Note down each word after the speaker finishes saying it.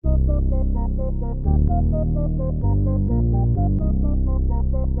Paul.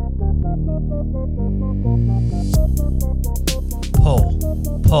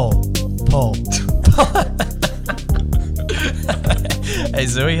 Hey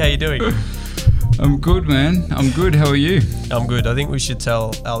Zoe, how you doing? I'm good, man. I'm good. How are you? I'm good. I think we should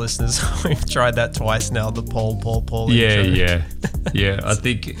tell our listeners we've tried that twice now. The Paul. Yeah. I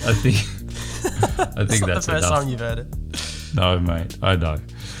think it's that's not the first enough. time you've heard it. No, mate. I know,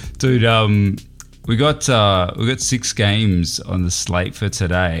 dude. We got 6 games on the slate for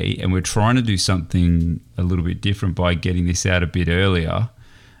today, and we're trying to do something a little bit different by getting this out a bit earlier.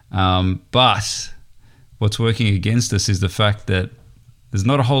 But what's working against us is the fact that there's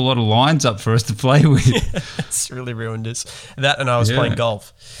not a whole lot of lines up for us to play with. Yeah, it's really ruined us. That and I was playing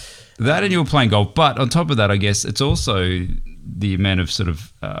golf. That and you were playing golf. But on top of that, I guess it's also the amount of sort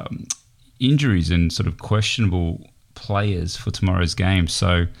of injuries and sort of questionable players for tomorrow's game.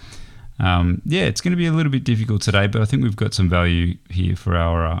 So, it's going to be a little bit difficult today, but I think we've got some value here for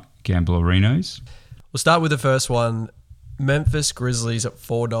our Gamblorinos. We'll start with the first one. Memphis Grizzlies at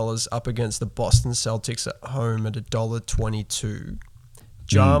 $4 up against the Boston Celtics at home at $1.22.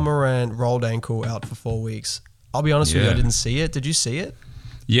 Ja Morant rolled ankle out for 4 weeks. I'll be honest with you, I didn't see it. Did you see it?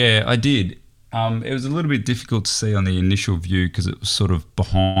 Yeah, I did. It was a little bit difficult to see on the initial view because it was sort of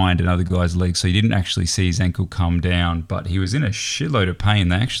behind another guy's leg, so you didn't actually see his ankle come down, but he was in a shitload of pain.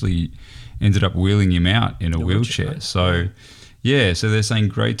 They actually ended up wheeling him out in a wheelchair. So they're saying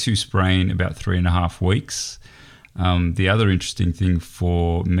grade 2 sprain, about 3.5 weeks. The other interesting thing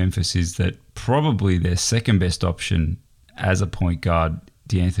for Memphis is that probably their second best option as a point guard,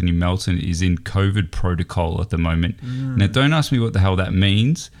 DeAnthony Melton, is in COVID protocol at the moment. Now, don't ask me what the hell that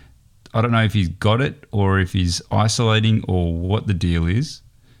means. I don't know if he's got it or if he's isolating or what the deal is,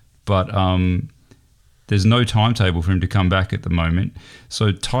 but there's no timetable for him to come back at the moment.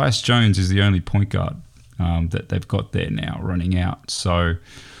 So Tyus Jones is the only point guard that they've got there now running out. So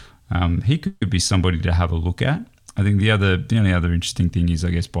he could be somebody to have a look at. I think the only other interesting thing is, I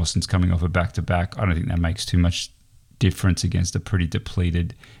guess, Boston's coming off a back-to-back. I don't think that makes too much difference against a pretty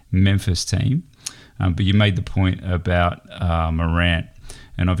depleted Memphis team. But you made the point about Morant,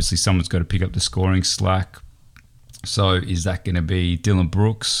 and obviously someone's got to pick up the scoring slack. So is that going to be Dylan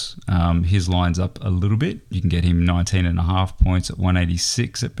Brooks? His line's up a little bit. You can get him 19.5 points at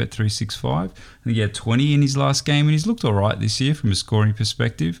 186 at Bet365. I think he had 20 in his last game, and he's looked all right this year from a scoring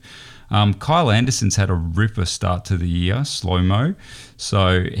perspective. Kyle Anderson's had a ripper start to the year, slow-mo.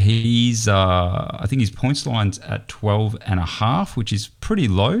 So he's, I think his points line's at 12.5, which is pretty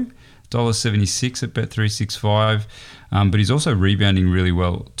low, $1.76 at Bet365. But he's also rebounding really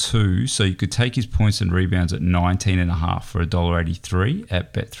well too. So you could take his points and rebounds at 19.5 for $1.83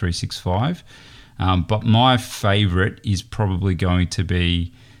 at Bet365. But my favourite is probably going to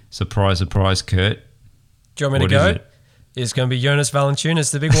be, surprise, Kurt. Do you want me to go? It's going to be Jonas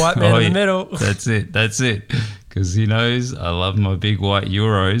Valanciunas, the big white man in the middle. That's it. Because he knows I love my big white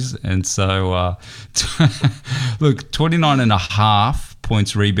Euros. And so, look, 29.5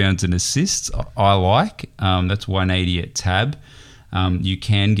 points, rebounds and assists I like. That's 180 at tab. You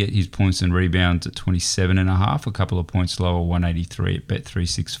can get his points and rebounds at 27.5, a couple of points lower, 183 at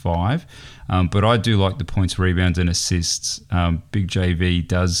Bet365. But I do like the points, rebounds and assists. Big JV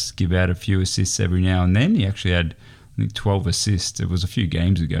does give out a few assists every now and then. He actually had, I think, 12 assists. It was a few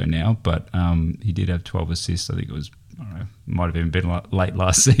games ago now, but he did have 12 assists. I think it was, I don't know, might have even been late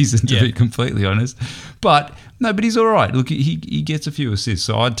last season, to be completely honest. But he's all right. Look, he gets a few assists,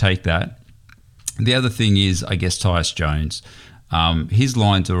 so I'd take that. The other thing is, I guess, Tyus Jones. His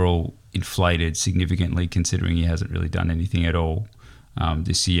lines are all inflated significantly, considering he hasn't really done anything at all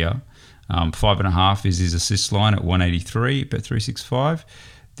this year. 5.5 is his assist line at 183 at Bet365.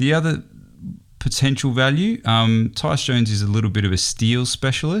 The other potential value, Tyus Jones is a little bit of a steal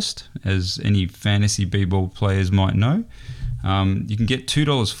specialist, as any fantasy b-ball players might know. You can get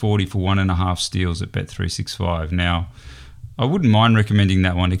 $2.40 for 1.5 steals at Bet365. Now, I wouldn't mind recommending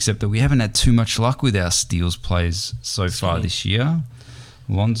that one, except that we haven't had too much luck with our steals plays so far this year.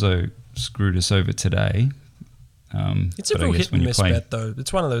 Lonzo screwed us over today. It's a real hit and miss bet, though.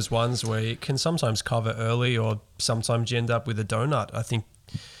 It's one of those ones where it can sometimes cover early, or sometimes you end up with a donut. I think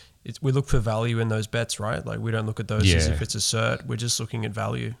we look for value in those bets, right? Like, we don't look at those as if it's a cert. We're just looking at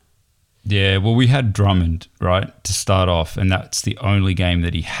value. Yeah, well, we had Drummond, right, to start off, and that's the only game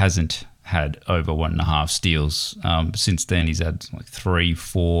that he hasn't had over 1.5 steals. Since then, he's had like 3,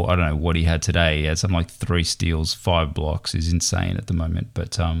 4, I don't know what he had today. He had something like 3 steals, 5 blocks. Is insane at the moment.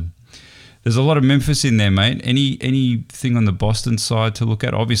 But there's a lot of Memphis in there, mate. Anything on the Boston side to look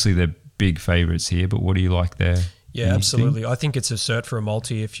at? Obviously, they're big favourites here, but what do you like there? Yeah, absolutely. I think it's a cert for a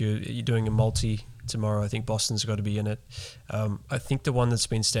multi. If you're doing a multi tomorrow, I think Boston's got to be in it. I think the one that's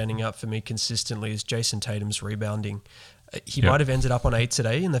been standing out for me consistently is Jason Tatum's rebounding. He might have ended up on 8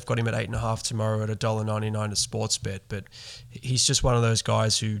 today, and they've got him at 8.5 tomorrow at $1.99 at Sportsbet. But he's just one of those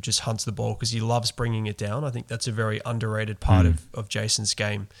guys who just hunts the ball because he loves bringing it down. I think that's a very underrated part of Jason's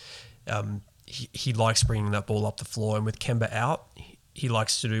game. He likes bringing that ball up the floor, and with Kemba out, he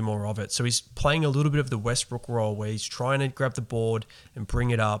likes to do more of it. So he's playing a little bit of the Westbrook role where he's trying to grab the board and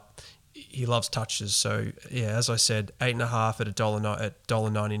bring it up. He loves touches. So, yeah, as I said, 8.5 at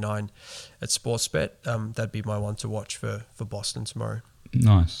 $1.99 at Sportsbet. That'd be my one to watch for Boston tomorrow.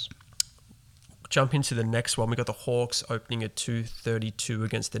 Nice. Jump into the next one. We got the Hawks opening at $2.32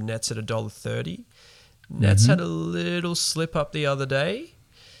 against the Nets at $1.30. Nets had a little slip up the other day,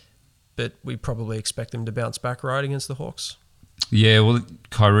 but we probably expect them to bounce back right against the Hawks. Yeah, well,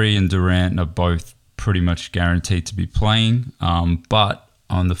 Kyrie and Durant are both pretty much guaranteed to be playing, but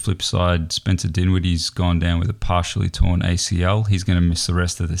on the flip side, Spencer Dinwiddie's gone down with a partially torn ACL. He's going to miss the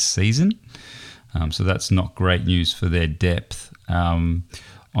rest of the season. So that's not great news for their depth. On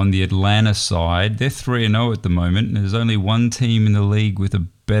the Atlanta side, they're 3-0 at the moment. And there's only one team in the league with a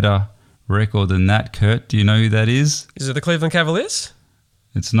better record than that, Kurt. Do you know who that is? Is it the Cleveland Cavaliers?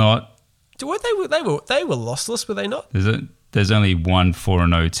 It's not. They were lossless, were they not? There's only one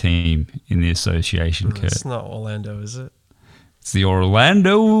 4-0 team in the association, Kurt. It's not Orlando, is it? It's the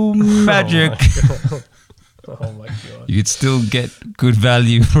Orlando Magic. Oh my God. You could still get good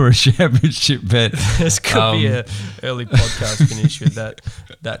value for a championship bet. This could be an early podcast finish with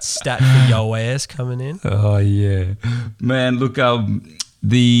that stat for your ass coming in. Oh, yeah. Man, look,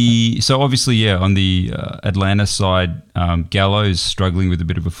 so obviously, on the Atlanta side, Gallo's struggling with a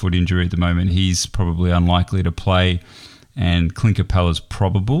bit of a foot injury at the moment. He's probably unlikely to play, and Clint Capella's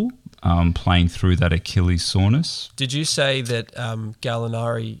probable. Playing through that Achilles soreness. Did you say that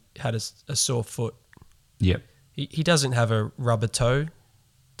Gallinari had a sore foot? Yep. He doesn't have a rubber toe,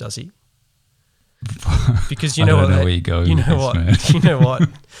 does he? Because you know I don't know where you're going with this, man. You know what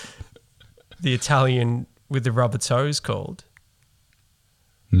the Italian with the rubber toe is called?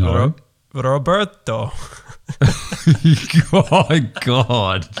 No. Roberto. Oh,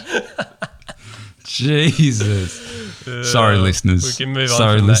 God. Jesus. Sorry, listeners. We can move on.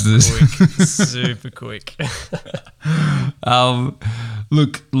 Sorry, from listeners. That quick. Super quick.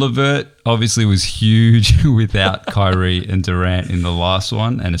 Look, LeVert obviously was huge without Kyrie and Durant in the last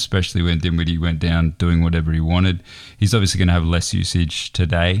one, and especially when Dinwiddie went down doing whatever he wanted. He's obviously going to have less usage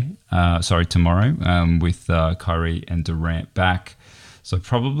tomorrow, with Kyrie and Durant back. So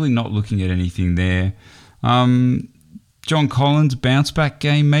probably not looking at anything there. John Collins' bounce-back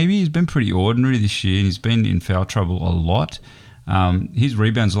game, maybe. He's been pretty ordinary this year, and he's been in foul trouble a lot. His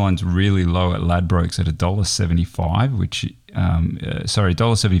rebounds line's really low at Ladbrokes at $1.75, which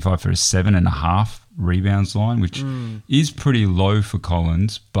 $1.75 for a 7.5 rebounds line, which is pretty low for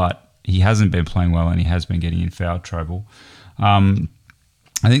Collins, but he hasn't been playing well and he has been getting in foul trouble.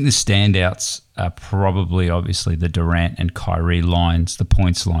 I think the standouts are probably obviously the Durant and Kyrie lines, the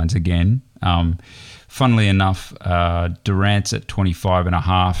points lines again. Funnily enough, Durant's at 25.5,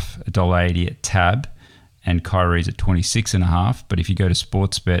 $1.80 at Tab, and Kyrie's at 26.5. But if you go to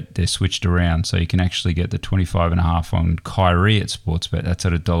Sportsbet, they're switched around, so you can actually get the 25.5 on Kyrie at Sportsbet. That's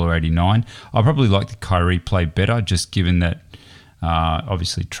at $1.89. I probably like the Kyrie play better, just given that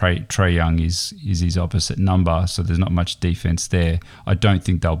obviously Trae Young is his opposite number, so there's not much defense there. I don't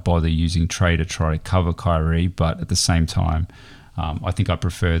think they'll bother using Trae to try to cover Kyrie, but at the same time, I think I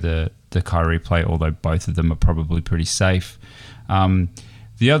prefer the Kyrie play, although both of them are probably pretty safe.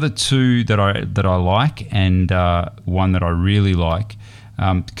 The other two that I like, and one that I really like,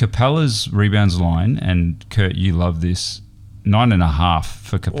 Capella's rebounds line, and Kurt, you love this, 9.5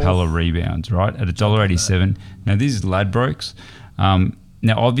 for Capella rebounds, right, at $1.87. Now, this is Ladbrokes.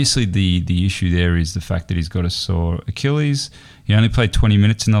 Now, obviously, the issue there is the fact that he's got a sore Achilles. He only played 20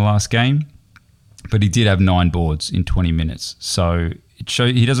 minutes in the last game, but he did have 9 boards in 20 minutes. So it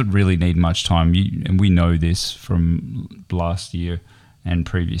shows he doesn't really need much time. And we know this from last year and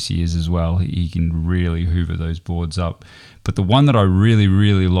previous years as well. He can really hoover those boards up. But the one that I really,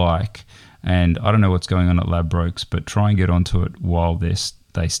 really like, and I don't know what's going on at Ladbrokes, but try and get onto it while they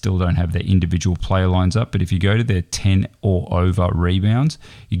still don't have their individual player lines up. But if you go to their 10 or over rebounds,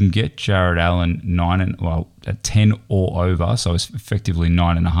 you can get Jared Allen at 10 or over, so it's effectively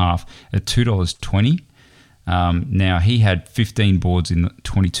 9.5 at $2.20. Now, he had 15 boards in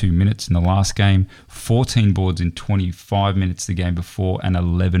 22 minutes in the last game, 14 boards in 25 minutes the game before, and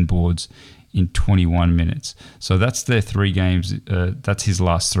 11 boards in 21 minutes. So that's their 3 games. That's his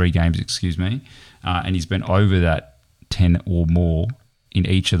last 3 games, excuse me. and he's been over that 10 or more in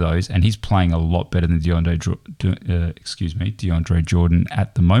each of those, and he's playing a lot better than DeAndre Jordan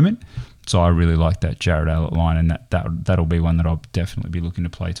at the moment. So I really like that Jared Allen line, and that'll be one that I'll definitely be looking to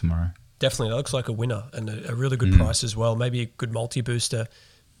play tomorrow. Definitely, that looks like a winner and a really good price as well. Maybe a good multi-booster.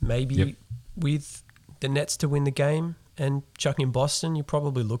 Maybe with the Nets to win the game and chucking in Boston, you're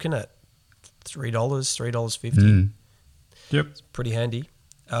probably looking at $3, $3.50. Yep. It's pretty handy.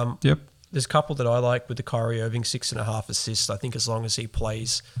 There's a couple that I like with the Kyrie Irving 6.5 assists. I think as long as he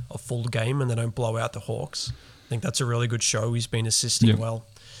plays a full game and they don't blow out the Hawks, I think that's a really good show. He's been assisting well.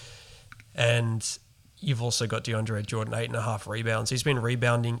 And you've also got DeAndre Jordan, 8.5 rebounds. He's been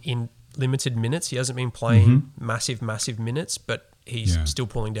rebounding in limited minutes. He hasn't been playing massive minutes, but he's still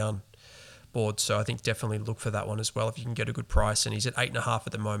pulling down boards. So I think definitely look for that one as well if you can get a good price. And he's at 8.5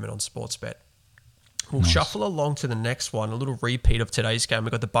 at the moment on Sportsbet. We'll shuffle along to the next one, a little repeat of today's game.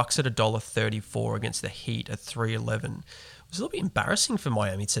 We've got the Bucks at $1.34 against the Heat at $3.11. It was a little bit embarrassing for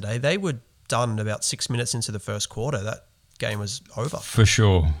Miami today. They were done about 6 minutes into the first quarter. That game was over. For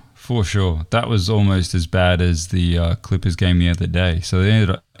sure. That was almost as bad as the Clippers game the other day. So they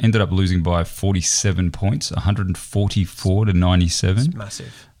ended up losing by 47 points, 144 to 97. It's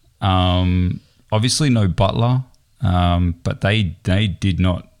massive. Obviously no Butler, but they did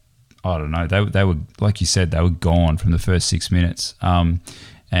not. I don't know. They were, like you said, they were gone from the first 6 minutes.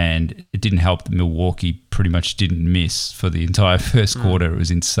 And it didn't help that Milwaukee pretty much didn't miss for the entire first quarter. It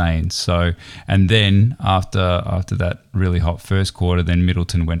was insane. So, and then after that really hot first quarter, then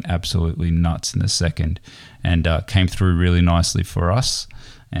Middleton went absolutely nuts in the second and came through really nicely for us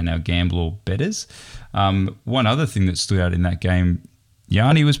and our Gamblor bettors. One other thing that stood out in that game,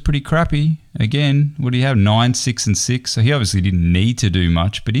 Yanni was pretty crappy. Again, what do you have? 9, 6, and 6. So he obviously didn't need to do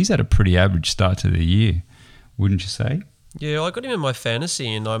much, but he's had a pretty average start to the year, wouldn't you say? Yeah, I got him in my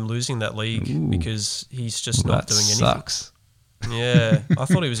fantasy and I'm losing that league because he's just not doing anything. Sucks. Yeah, I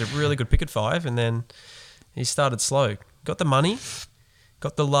thought he was a really good pick at 5 and then he started slow. Got the money,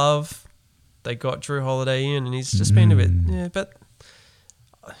 got the love. They got Drew Holiday in and he's just been a bit, but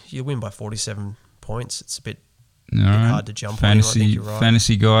you win by 47 points. It's a bit hard to jump on him. I think you're right.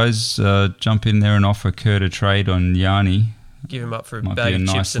 Fantasy guys, jump in there and offer Kurt a trade on Yanni. Give him up for a bag of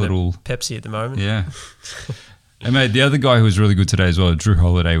chips and a Pepsi at the moment. Yeah. And mate, the other guy who was really good today as well, Drew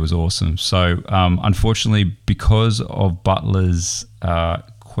Holiday, was awesome. So unfortunately, because of Butler's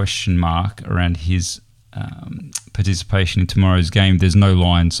question mark around his participation in tomorrow's game, there's no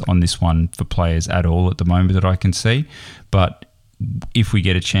lines on this one for players at all at the moment that I can see. But if we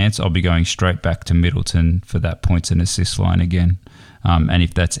get a chance, I'll be going straight back to Middleton for that points and assists line again. And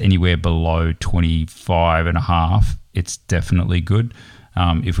if that's anywhere below 25.5, it's definitely good.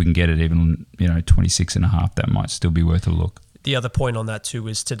 If we can get it even, 26.5, that might still be worth a look. The other point on that too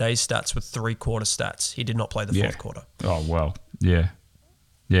is today's stats were 3-quarter stats. He did not play the fourth quarter. Oh, well, yeah.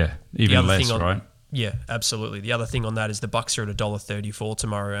 Yeah, even less, right? Yeah, absolutely. The other thing on that is the Bucks are at $1.34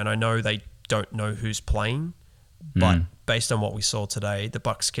 tomorrow, and I know they don't know who's playing, but based on what we saw today, the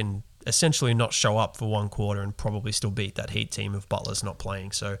Bucks can essentially not show up for one quarter and probably still beat that Heat team if Butler's not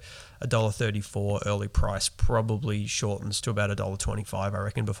playing. So $1.34 early price probably shortens to about $1.25, I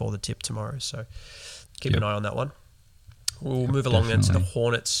reckon, before the tip tomorrow. So keep an eye on that one. We'll move along then to the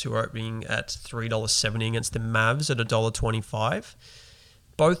Hornets, who are opening at $3.70 against the Mavs at $1.25.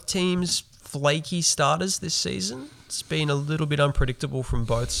 Both teams flaky starters this season. It's been a little bit unpredictable from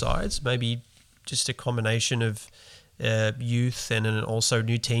both sides. Maybe just a combination of youth and also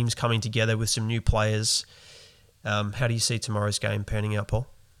new teams coming together with some new players. How do you see tomorrow's game panning out, Paul?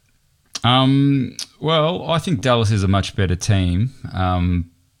 Well, I think Dallas is a much better team,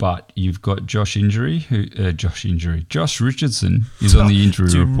 but you've got Josh Richardson is on the injury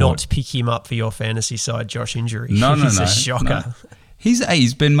report. Do not pick him up for your fantasy side, Josh Injury. No. He's a shocker. No.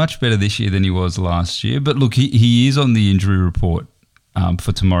 He's been much better this year than he was last year, but look, he is on the injury report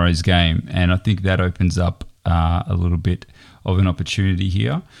for tomorrow's game, and I think that opens up a little bit of an opportunity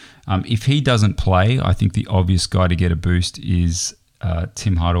here. If he doesn't play, I think the obvious guy to get a boost is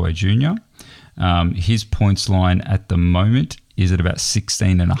Tim Hardaway Jr. His points line at the moment is at about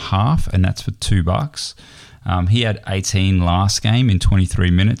 16.5, and that's for $2. He had 18 last game in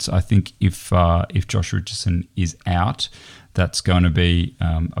 23 minutes. I think if Josh Richardson is out, that's going to be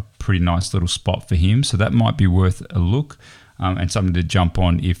a pretty nice little spot for him. So that might be worth a look and something to jump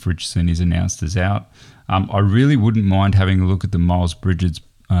on if Richardson is announced as out. I really wouldn't mind having a look at the Miles Bridges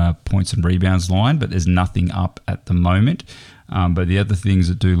points and rebounds line, but there's nothing up at the moment. But the other things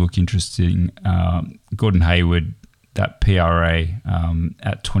that do look interesting, Gordon Hayward, that PRA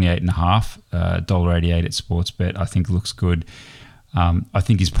at 28.5, $1.88 at Sportsbet, I think looks good. I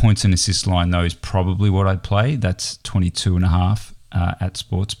think his points and assist line, though, is probably what I'd play. That's 22.5 at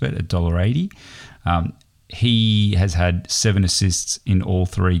Sportsbet at $1.80. He has had 7 assists in all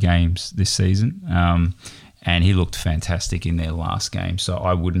 3 games this season, and he looked fantastic in their last game. So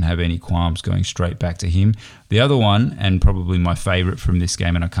I wouldn't have any qualms going straight back to him. The other one, and probably my favourite from this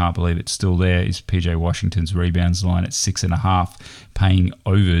game, and I can't believe it's still there, is PJ Washington's rebounds line at 6.5, paying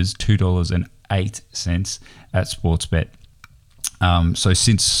overs $2.08 at Sportsbet. So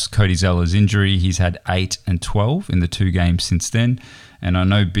since Cody Zeller's injury, he's had 8 and 12 in the 2 games since then. And I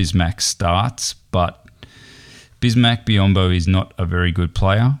know Bismack starts, but Bismack Biyombo is not a very good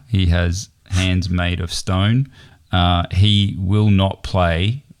player. He has hands made of stone. He will not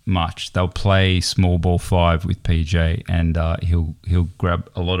play much. They'll play small ball 5 with PJ, and he'll grab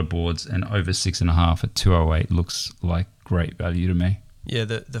a lot of boards, and over 6.5 at 208 looks like great value to me. Yeah,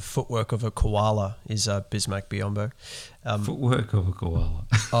 the footwork of a koala is Bismack Biyombo. Footwork of a koala.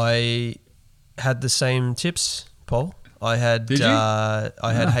 I had the same tips, Paul. I had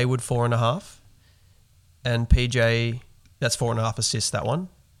Hayward 4.5, and PJ, that's 4.5 assists, that one.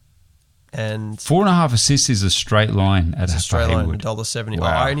 And 4.5 assists is a straight line at a straight line, Hayward. $1.70.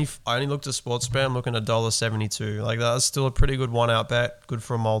 Wow. I only looked at Sportsbet. I'm looking at $1.72. Like, that's still a pretty good 1-out bet. Good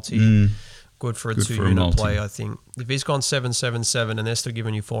for a multi. Good for a 2-unit play, I think. If he's gone 7.77 and they're still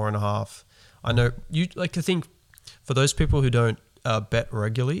giving you 4.5, I know you like to think for those people who don't bet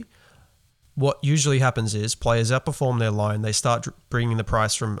regularly, what usually happens is players outperform their line. They start bringing the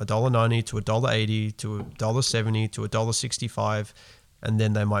price from $1.90 to $1.80 to $1.70 to $1.65, and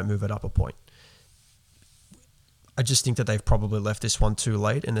then they might move it up a point. I just think that they've probably left this one too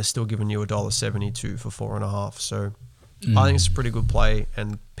late, and they're still giving you $1.72 for 4.5. So I think it's a pretty good play,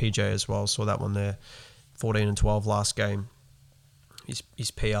 and PJ as well. Saw that one there, 14 and 12 last game. His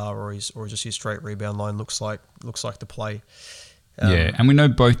PR or just his straight rebound line looks like the play. Yeah, and we know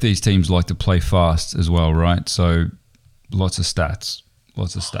both these teams like to play fast as well, right? So lots of stats.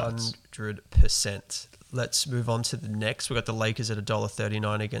 100%. Let's move on to the next. We've got the Lakers at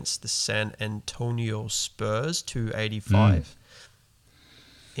 $1.39 against the San Antonio Spurs, $2.85.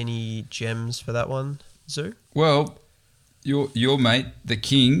 Any gems for that one, Zoo? Well, your mate, the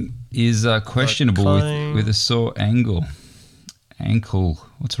King, is questionable with a sore ankle.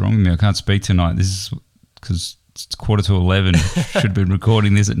 What's wrong with me? I can't speak tonight. This is because it's 11:15. Should have been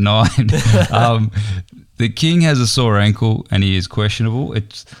recording this at 9. The King has a sore ankle and he is questionable.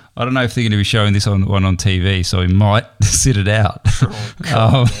 I don't know if they're going to be showing this on TV, so he might sit it out.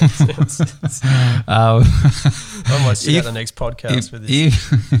 I might sit out the next podcast with this.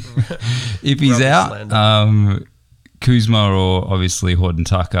 If he's out, Kuzma or obviously Horton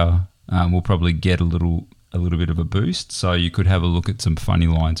Tucker will probably get a little bit of a boost. So you could have a look at some funny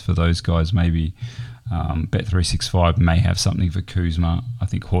lines for those guys. Maybe Bet365 may have something for Kuzma. I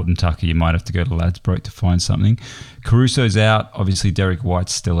think Horton Tucker, you might have to go to Ladbrokes to find something. Caruso's out. Obviously, Derek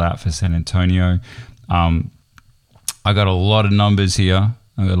White's still out for San Antonio. I got a lot of numbers here.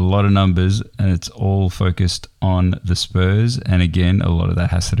 And it's all focused on the Spurs. And again, a lot of that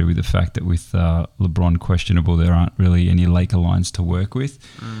has to do with the fact that with LeBron questionable, there aren't really any Laker lines to work with.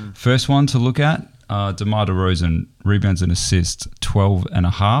 First one to look at, DeMar DeRozan, rebounds and assists,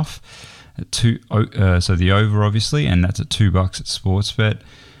 12.5. So the over, obviously, and that's at $2 at Sportsbet.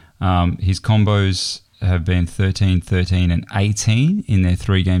 His combos have been 13, 13, and 18 in their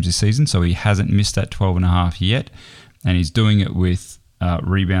 3 games this season, so he hasn't missed that 12.5 yet, and he's doing it with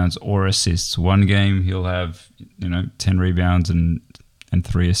rebounds or assists. One game he'll have 10 rebounds and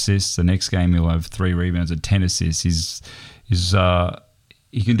 3 assists. The next game he'll have 3 rebounds and 10 assists.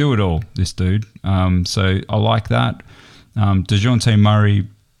 He can do it all, this dude. So I like that. DeJounte Murray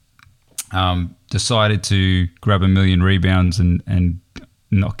decided to grab 1 million rebounds and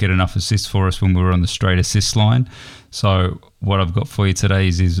not get enough assists for us when we were on the straight assist line. So what I've got for you today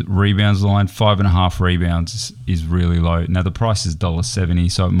is his rebounds line. 5.5 rebounds is really low. Now the price is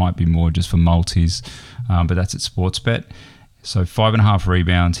 $1.70, so it might be more just for multis, but that's at Sportsbet. So 5.5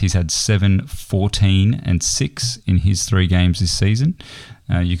 rebounds. He's had 7, 14, and 6 in his 3 games this season.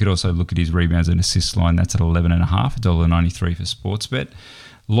 You could also look at his rebounds and assists line. That's at 11.5, $1.93 for Sportsbet.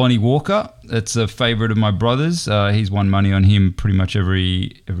 Lonnie Walker, that's a favourite of my brother's. He's won money on him pretty much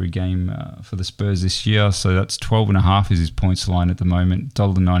every game for the Spurs this year. So that's 12.5 is his points line at the moment.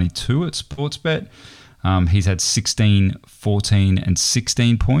 $1.92 at Sportsbet. He's had 16, 14, and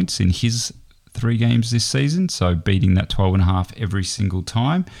 16 points in his 3 games this season. So beating that 12.5 every single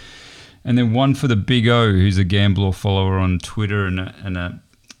time. And then one for the Big O, who's a Gambler follower on Twitter and a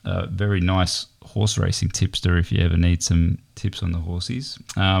very nice horse racing tipster if you ever need some tips on the horses.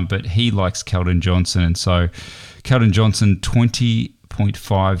 But he likes Keldon Johnson, and so Keldon Johnson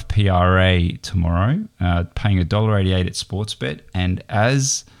 20.5 PRA tomorrow, paying $1.88 at Sportsbet, and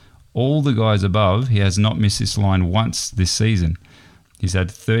as all the guys above, he has not missed this line once this season. He's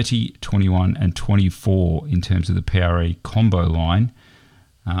had 30, 21, and 24 in terms of the PRA combo line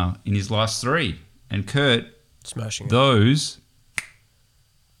in his last three. And Kurt, smashing those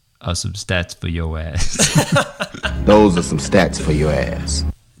are some stats for your ass. Those are some stats for your ass.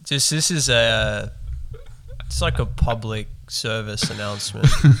 It's like a public service announcement.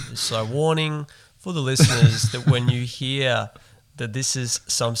 It's a warning for the listeners that when you hear that this is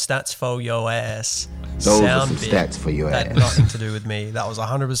some stats for your ass, those are some stats for your ass. Had nothing to do with me. That was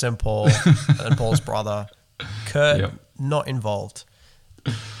 100% Paul and Paul's brother. Kurt, not involved.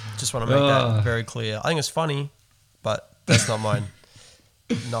 Just want to make that very clear. I think it's funny, but that's not mine.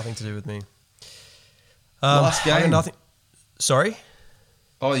 Nothing to do with me. Last game. Nothing. Sorry?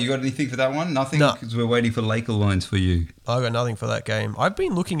 Oh, you got anything for that one? Nothing? No. Because we're waiting for Laker lines for you. I got nothing for that game. I've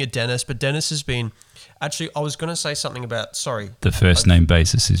been looking at Dennis, but Dennis has been... Actually, I was going to say something about... Sorry. The first name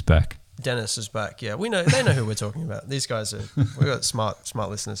basis is back. Dennis is back. Yeah, we know. They know who we're talking about. These guys are... We've got smart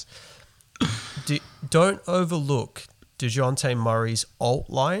listeners. Don't overlook DeJounte Murray's alt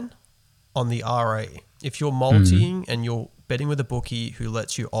line on the RA. If you're multiing and you're betting with a bookie who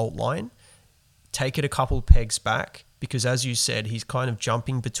lets you alt line, take it a couple pegs back, because as you said, he's kind of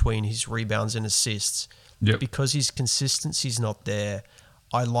jumping between his rebounds and assists. Yep. Because his consistency's not there,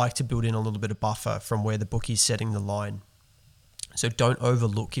 I like to build in a little bit of buffer from where the bookie's setting the line. So don't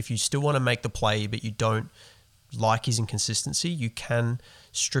overlook. If you still want to make the play, but you don't like his inconsistency, you can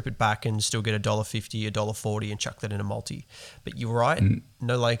strip it back and still get $1.50, $1.40 and chuck that in a multi. But you're right,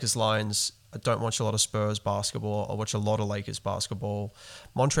 no Lakers lines. I don't watch a lot of Spurs basketball. I watch a lot of Lakers basketball.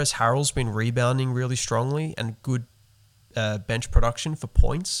 Montrezl Harrell's been rebounding really strongly and good bench production for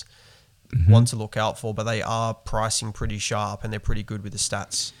points. One to look out for, but they are pricing pretty sharp and they're pretty good with the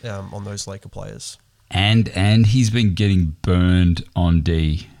stats on those Laker players. And he's been getting burned on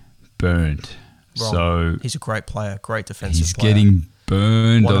D. Burned. Wrong. So he's a great player, great defensive player. He's getting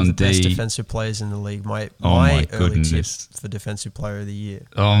burned on D. One of the best defensive players in the league. My early tip for defensive player of the year.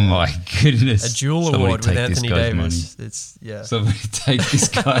 Oh my goodness! A dual award with Anthony Davis. Money. It's Somebody take this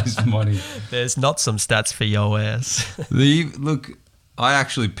guy's money. There's not some stats for your ass. Look, I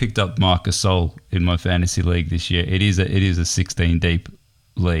actually picked up Marc Gasol in my fantasy league this year. It is a 16 deep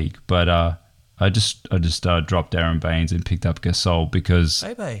league, but I just dropped Aaron Baines and picked up Gasol because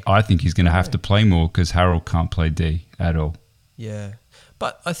I think he's going to have to play more because Harrell can't play D at all. Yeah,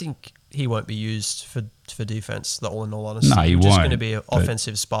 but I think he won't be used for defense. All in all honesty, no, he he's won't. Just going to be an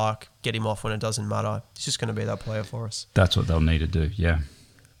offensive spark. Get him off when it doesn't matter. He's just going to be that player for us. That's what they'll need to do. Yeah.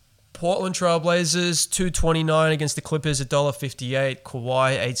 Portland Trailblazers 229 against the Clippers $1.58.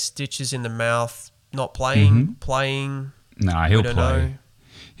 Kawhi 8 stitches in the mouth. Not playing. Playing. Nah, he'll play.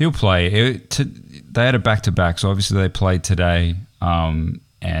 He'll play. They had a back-to-back, so obviously they played today,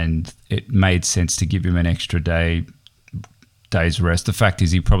 and it made sense to give him an extra day's rest. The fact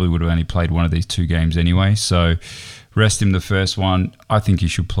is he probably would have only played one of these two games anyway, so rest him the first one. I think he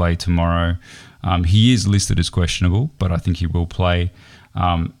should play tomorrow. He is listed as questionable, but I think he will play.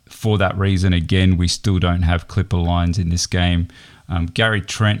 For that reason, again, we still don't have Clipper lines in this game. Gary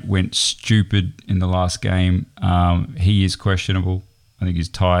Trent went stupid in the last game. He is questionable. I think he's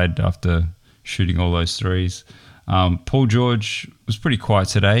tired after shooting all those threes. Paul George was pretty quiet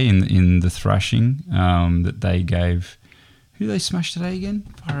today in the thrashing that they gave. Who did they smash today again?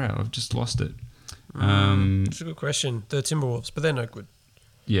 Far out, I've just lost it. That's a good question. The Timberwolves, but they're no good.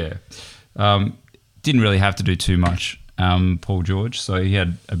 Yeah. Didn't really have to do too much, Paul George, so he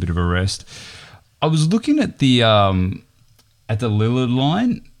had a bit of a rest. I was looking at the Lillard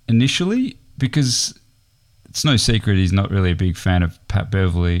line initially because it's no secret he's not really a big fan of Pat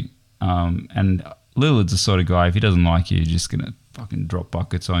Beverly, and Lillard's the sort of guy, if he doesn't like you, he's just going to fucking drop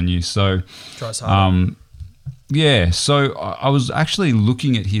buckets on you. So, tries harder. So I was actually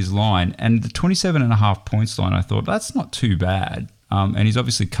looking at his line, and the 27.5 points line, I thought, that's not too bad. And he's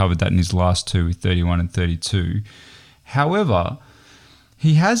obviously covered that in his last two with 31 and 32. However,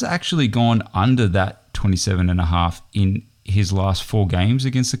 he has actually gone under that 27.5 in his last 4 games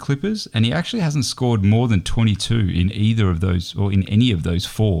against the Clippers, and he actually hasn't scored more than 22 in either of those or in any of those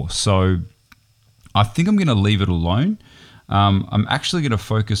 4. So I think I'm going to leave it alone. I'm actually going to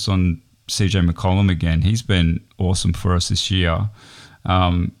focus on CJ McCollum again. He's been awesome for us this year,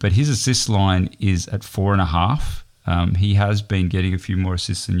 but his assist line is at 4.5. He has been getting a few more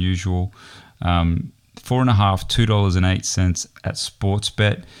assists than usual. 4.5, $2.08 at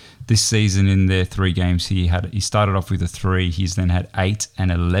Sportsbet. This season in their 3 games, he started off with a 3. He's then had 8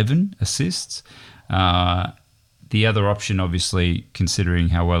 and 11 assists. The other option, obviously, considering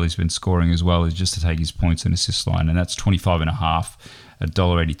how well he's been scoring as well, is just to take his points and assist line, and that's 25.5 at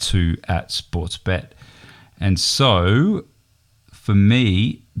 $1.82 at Sportsbet. And so, for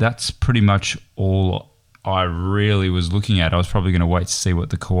me, that's pretty much all I really was looking at. I was probably going to wait to see what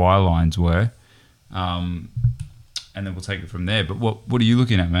the Kawhi lines were, and then we'll take it from there. But what are you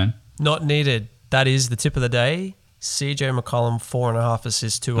looking at, man? Not needed. That is the tip of the day. CJ McCollum, 4.5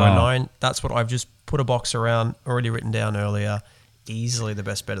 assists, 209. That's what I've just put a box around, already written down earlier. Easily the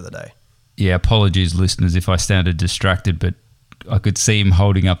best bet of the day. Yeah, apologies, listeners, if I sounded distracted, but I could see him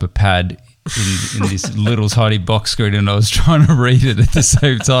holding up a pad in this little tiny box screen, and I was trying to read it at the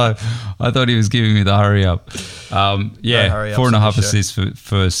same time. I thought he was giving me the hurry up. Yeah, 4.5 assists for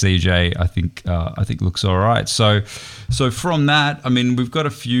CJ. I think looks all right. So from that, I mean, we've got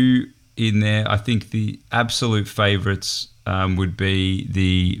a few in there. I think the absolute favourites would be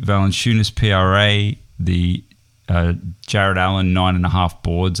the Valanciunas PRA, the Jared Allen 9.5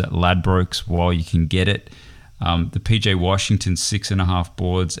 boards at Ladbrokes while you can get it. The PJ Washington 6.5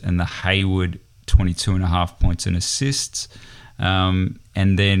 boards, and the Hayward 22.5 points and assists. And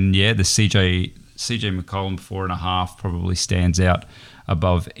then, the CJ McCollum 4.5 probably stands out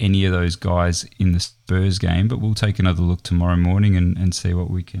above any of those guys in the Spurs game. But we'll take another look tomorrow morning and see what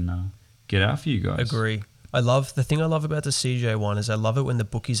we can get out for you guys. Agree. The thing I love about the CJ one is I love it when the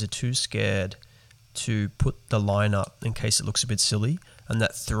bookies are too scared to put the line up in case it looks a bit silly. And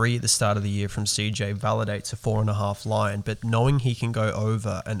that 3 at the start of the year from CJ validates a 4.5 line. But knowing he can go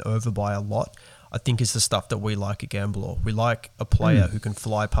over and over by a lot, I think is the stuff that we like at Gamblor. We like a player who can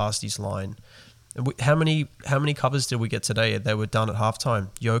fly past his line. And how many covers did we get today? They were done at halftime.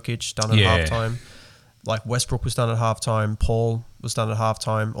 Jokic done at halftime. Like Westbrook was done at halftime. Paul was done at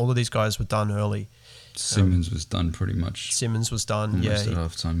halftime. All of these guys were done early. Simmons was done pretty much. Simmons was done, almost at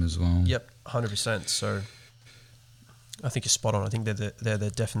halftime as well. Yep, 100%. So I think you're spot on. I think they're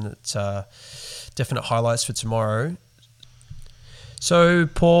the definite highlights for tomorrow. So,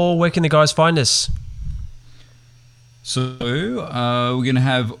 Paul, where can the guys find us? So, we're going to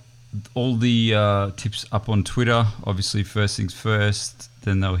have all the tips up on Twitter. Obviously, first things first.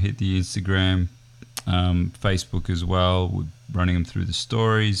 Then they'll hit the Instagram, Facebook as well. We're running them through the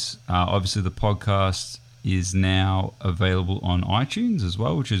stories. Obviously, the podcast is now available on iTunes as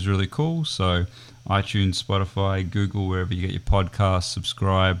well, which is really cool. So, iTunes, Spotify, Google, wherever you get your podcasts,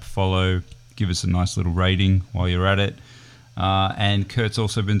 subscribe, follow, give us a nice little rating while you're at it. And Kurt's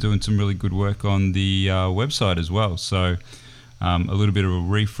also been doing some really good work on the website as well. So a little bit of a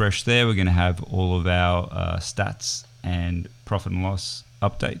refresh there. We're going to have all of our stats and profit and loss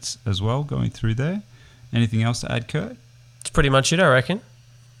updates as well going through there. Anything else to add, Kurt? That's pretty much it, I reckon.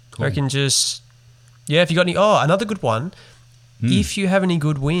 Cool. I reckon just, if you got any, another good one. If you have any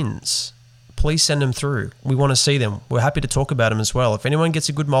good wins, please send them through. We want to see them. We're happy to talk about them as well. If anyone gets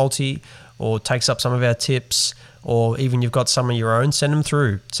a good multi or takes up some of our tips, or even you've got some of your own, send them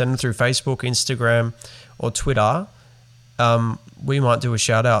through. Send them through Facebook, Instagram, or Twitter. We might do a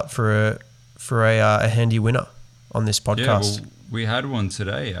shout out for a handy winner on this podcast. Yeah, well, we had one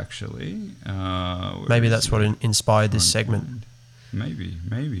today actually. Maybe that's what inspired this segment. Maybe.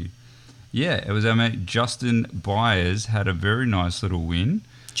 Yeah, it was our mate Justin Byers had a very nice little win.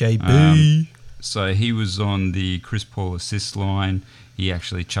 JB. So he was on the Chris Paul assist line. He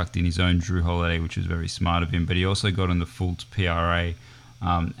actually chucked in his own Drew Holiday, which was very smart of him. But he also got on the Fultz PRA,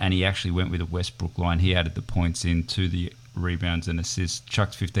 and he actually went with a Westbrook line. He added the points in to the rebounds and assists,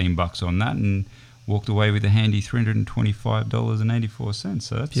 chucked $15 on that, and walked away with a handy $325.84.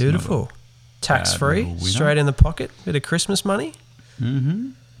 So that's beautiful. Tax-free, straight in the pocket, bit of Christmas money.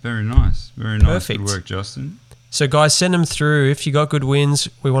 Mm-hmm. Very nice. Very nice. Perfect. Good work, Justin. So, guys, send them through. If you got good wins,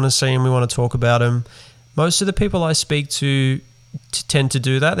 we want to see them. We want to talk about them. Most of the people I speak to tend to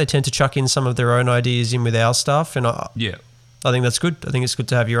do that. They tend to chuck in some of their own ideas in with our stuff. And I think that's good. I think it's good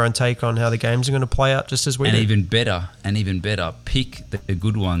to have your own take on how the games are going to play out, just as we do. Even better, pick the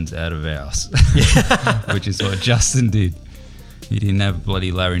good ones out of ours, which is what Justin did. He didn't have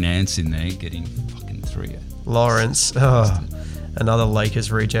bloody Larry Nance in there getting fucking 3. Lawrence. Another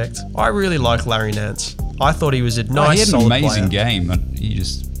Lakers reject. I really like Larry Nance. I thought he was a nice, solid player. He had an amazing game. He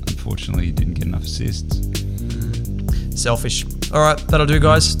just, unfortunately, didn't get enough assists. Selfish. All right, that'll do,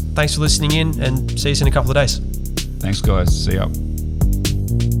 guys. Thanks for listening in, and see you in a couple of days. Thanks, guys. See ya.